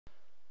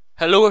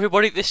Hello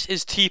everybody, this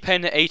is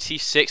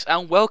TPen86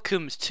 and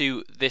welcome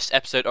to this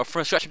episode of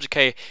From Scratch to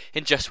K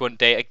in just one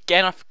day.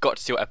 Again, I forgot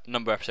to see what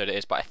number episode it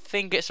is, but I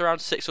think it's around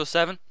 6 or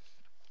 7.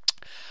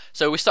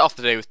 So we start off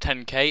the day with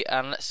 10k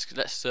and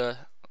let's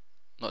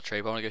not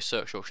trade, but I want to go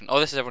search auction.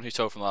 Oh, this is everyone who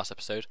sold from the last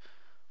episode.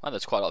 Wow,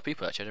 there's quite a lot of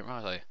people actually, I didn't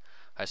realise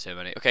I had so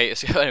many. Okay,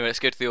 anyway, let's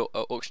go to the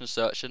auction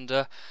search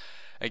and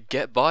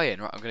get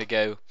buying. Right, I'm going to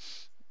go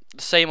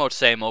the same old,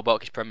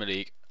 Balkans Premier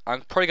League.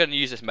 I'm probably going to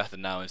use this method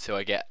now until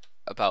I get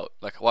about,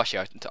 I've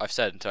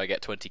said until I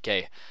get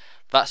 20k.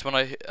 That's when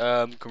I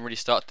can really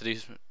start to do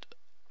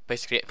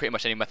basically pretty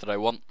much any method I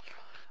want.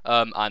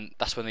 And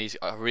that's when these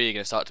are really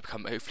going to start to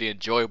become hopefully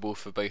enjoyable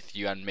for both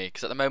you and me.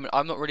 Because at the moment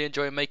I'm not really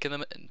enjoying making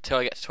them until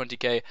I get to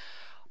 20k.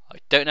 I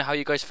don't know how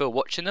you guys feel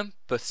watching them,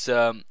 but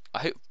I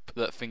hope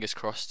that, fingers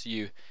crossed,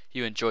 you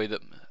enjoy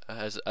them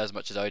as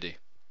much as I do.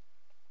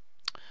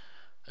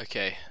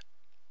 Okay,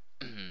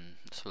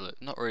 let's have a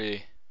look. Not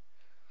really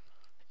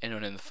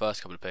anyone in the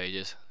first couple of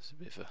pages. It's a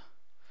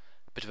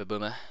bit of a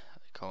boomer.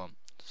 Come on,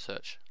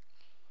 search.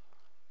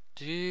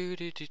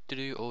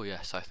 Oh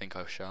yes, I think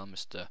I shall,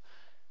 Mr.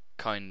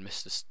 Kind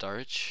Mr.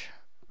 Sturridge.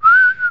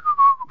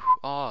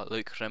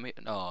 Luke Remy.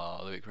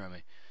 Luke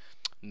Remy.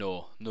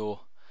 No.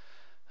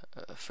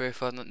 3 or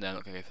 5. No, I'm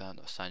not gonna go for that.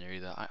 Not Sanya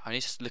either. I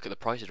need to look at the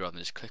prices rather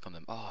than just click on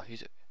them. Oh,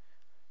 who's it?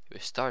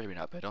 Sturridge been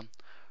outbid on.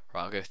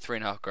 Right, I'll go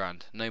 3.5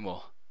 grand. No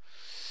more.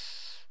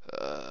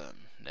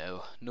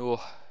 No.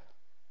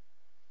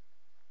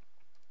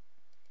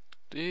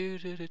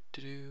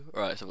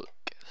 Right, let's have a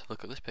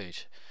look at this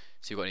page.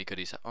 See what any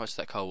goodies. How much is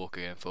that Carl Walker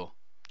going for?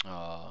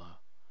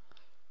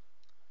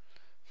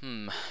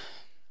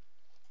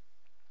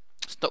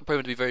 It's not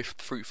proven to be very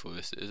fruitful.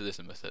 Is it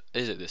this method?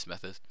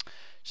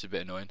 It's a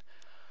bit annoying.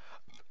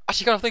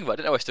 Actually, kind of think about it. I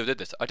didn't know I still did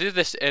this. I did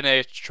this in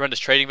a tremendous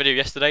trading video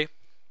yesterday,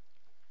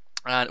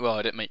 and well,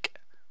 I didn't make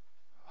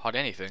hardly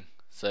anything.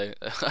 So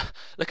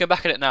looking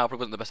back at it now,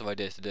 probably wasn't the best of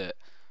ideas to do it.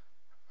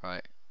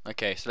 Right.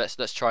 Okay. So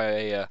let's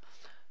try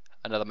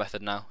another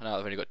method now. Now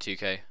I've only got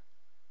 2k.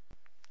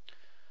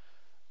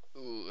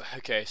 Ooh,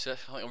 okay, so I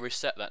think I'll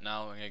reset that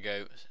now. I'm going to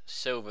go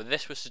silver.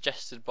 This was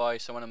suggested by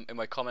someone in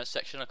my comments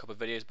section a couple of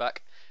videos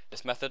back,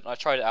 this method. I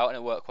tried it out and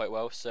it worked quite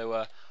well. So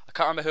I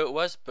can't remember who it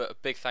was, but a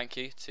big thank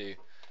you to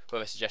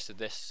whoever suggested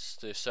this,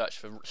 to search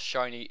for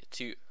shiny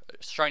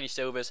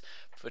silvers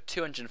for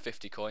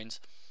 250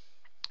 coins.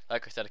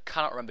 Like I said, I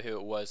cannot remember who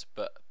it was,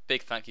 but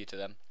big thank you to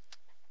them.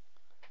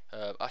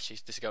 Actually,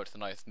 this is going to the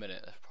 9th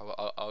minute. Probably,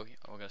 I'm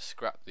going to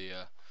scrap the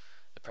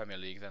Premier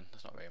League then.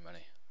 There's not very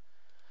many.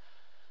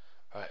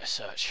 Right,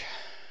 search.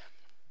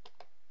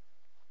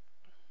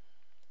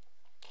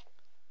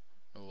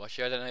 Oh,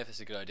 actually, I don't know if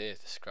it's a good idea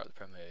to scrap the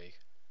Premier League,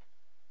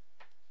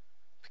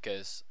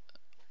 because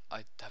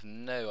I have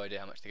no idea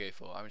how much to go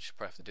for. I'm just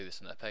probably have to do this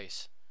on their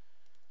pace.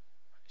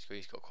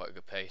 He's got quite a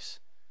good pace.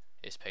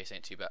 His pace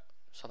ain't too bad.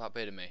 Stop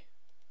outbidding me.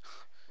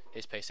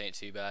 His pace ain't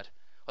too bad.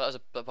 Well, that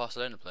was a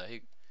Barcelona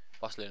player.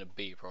 Barcelona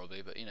B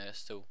probably, but you know, it's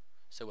still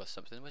worth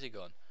something. Where's he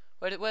gone?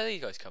 Where are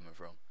these guys coming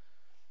from?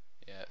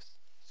 Yeah,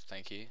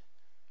 thank you.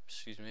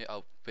 Excuse me,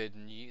 I'll bid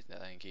you.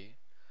 Thank you.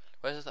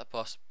 Where's that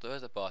Barca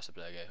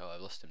player go? Oh,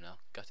 I've lost him now.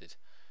 Gutted.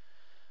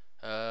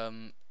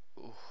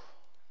 Ooh.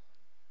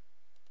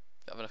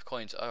 Have enough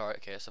coins. Alright,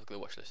 okay, let's have a look at the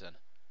watch list then.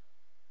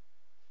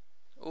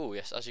 Oh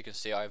yes, as you can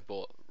see, I've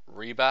bought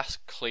Rebas,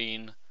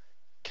 Clean,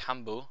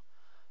 Campbell,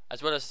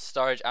 as well as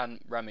Sturridge and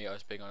Remy I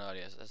was big on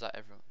earlier. Is that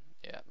everyone?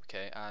 Yeah,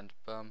 okay, and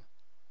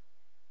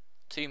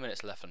 2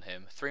 minutes left on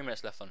him, 3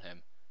 minutes left on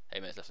him,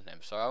 8 minutes left on him.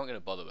 So I'm going to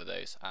bother with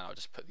those, and I'll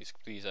just put these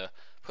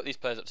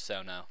players up to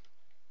sale now.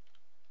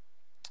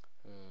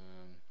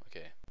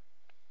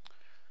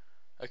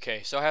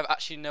 Okay, so I have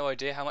actually no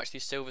idea how much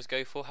these silvers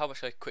go for. How much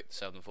should I quick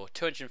sell them for?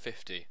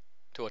 250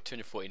 to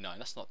 249.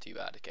 That's not too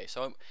bad. Okay,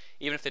 so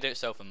even if they don't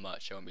sell for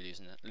much, I won't be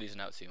losing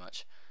out too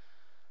much.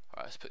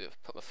 Alright, let's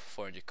put my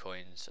 400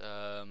 coins.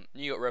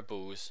 New York Red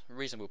Bulls,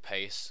 reasonable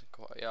pace.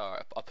 Yeah,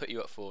 alright, I'll put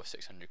you up for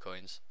 600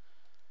 coins.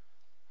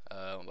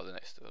 What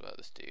about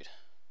this dude?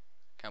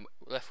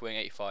 Left wing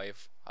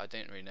 85. I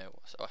don't really know.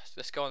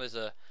 Let's go on. There's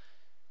a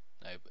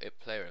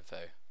player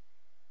info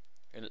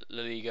in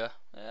La Liga.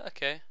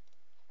 Okay,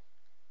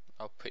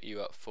 I'll put you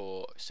up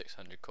for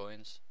 600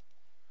 coins.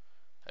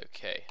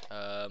 Okay.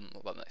 What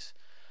about next?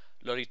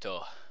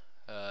 Lorito.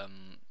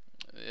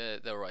 Yeah,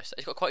 they're right.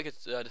 He's got quite good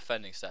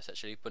defending stats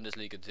actually.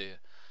 Bundesliga too.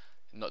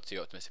 Not too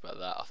optimistic about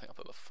that. I think I'll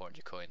put up for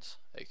 400 coins.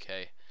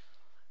 Okay.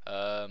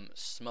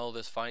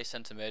 Smulders finally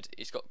centre mid.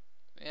 He's got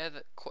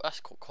that's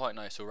quite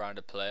nice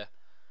all-rounded player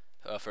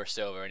for a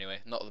silver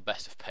anyway. Not the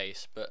best of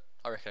pace, but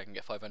I reckon I can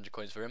get 500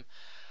 coins for him.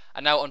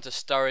 And now on to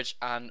Sturridge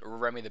and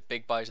Remy, the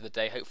big buys of the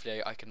day.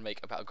 Hopefully I can make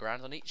about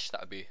 £1,000 on each.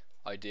 That would be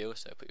ideal.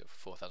 So I'll put you up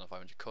for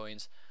 4,500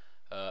 coins.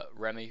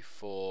 Remy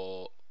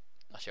for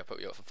I'll put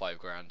you up for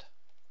 £5,000.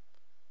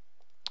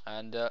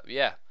 And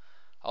yeah,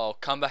 I'll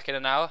come back in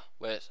an hour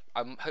where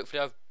I'm not going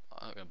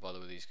to bother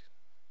with these.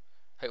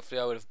 Hopefully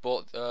I would have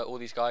bought all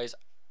these guys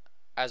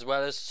as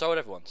well as sold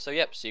everyone. So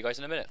yep, see you guys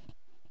in a minute.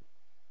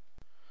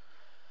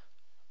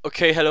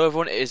 Okay, hello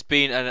everyone. It has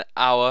been an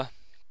hour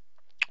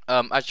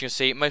As you can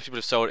see, most people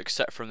have sold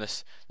except from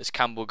this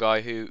Campbell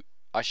guy, who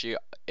actually,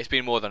 it's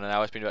been more than an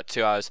hour. It's been about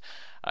 2 hours.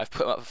 I've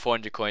put him up for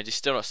 400 coins. He's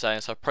still not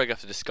selling, so I'll probably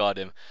have to discard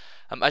him.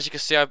 As you can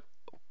see, I'm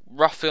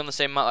roughly on the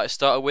same amount that I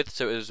started with,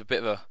 so it was a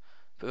bit of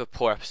a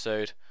poor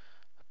episode.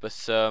 But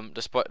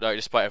despite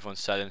everyone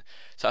selling,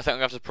 so I think I'm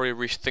gonna have to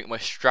probably rethink my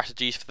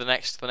strategies for the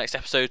next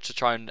episode to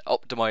try and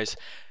optimize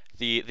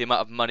the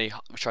amount of money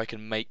which I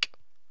can make,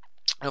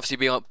 and obviously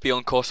be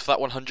on course for that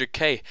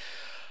 100k.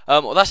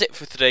 Well, that's it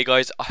for today,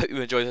 guys. I hope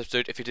you enjoyed this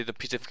episode. If you did, then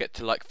please don't forget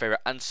to like,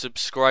 favorite, and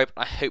subscribe.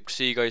 I hope to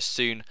see you guys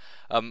soon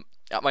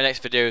at my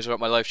next videos or at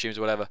my live streams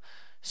or whatever.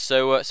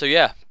 So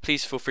yeah,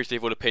 please feel free to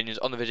leave all opinions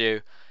on the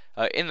video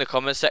in the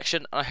comments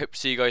section, and I hope to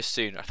see you guys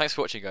soon. Thanks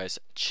for watching, guys.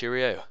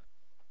 Cheerio.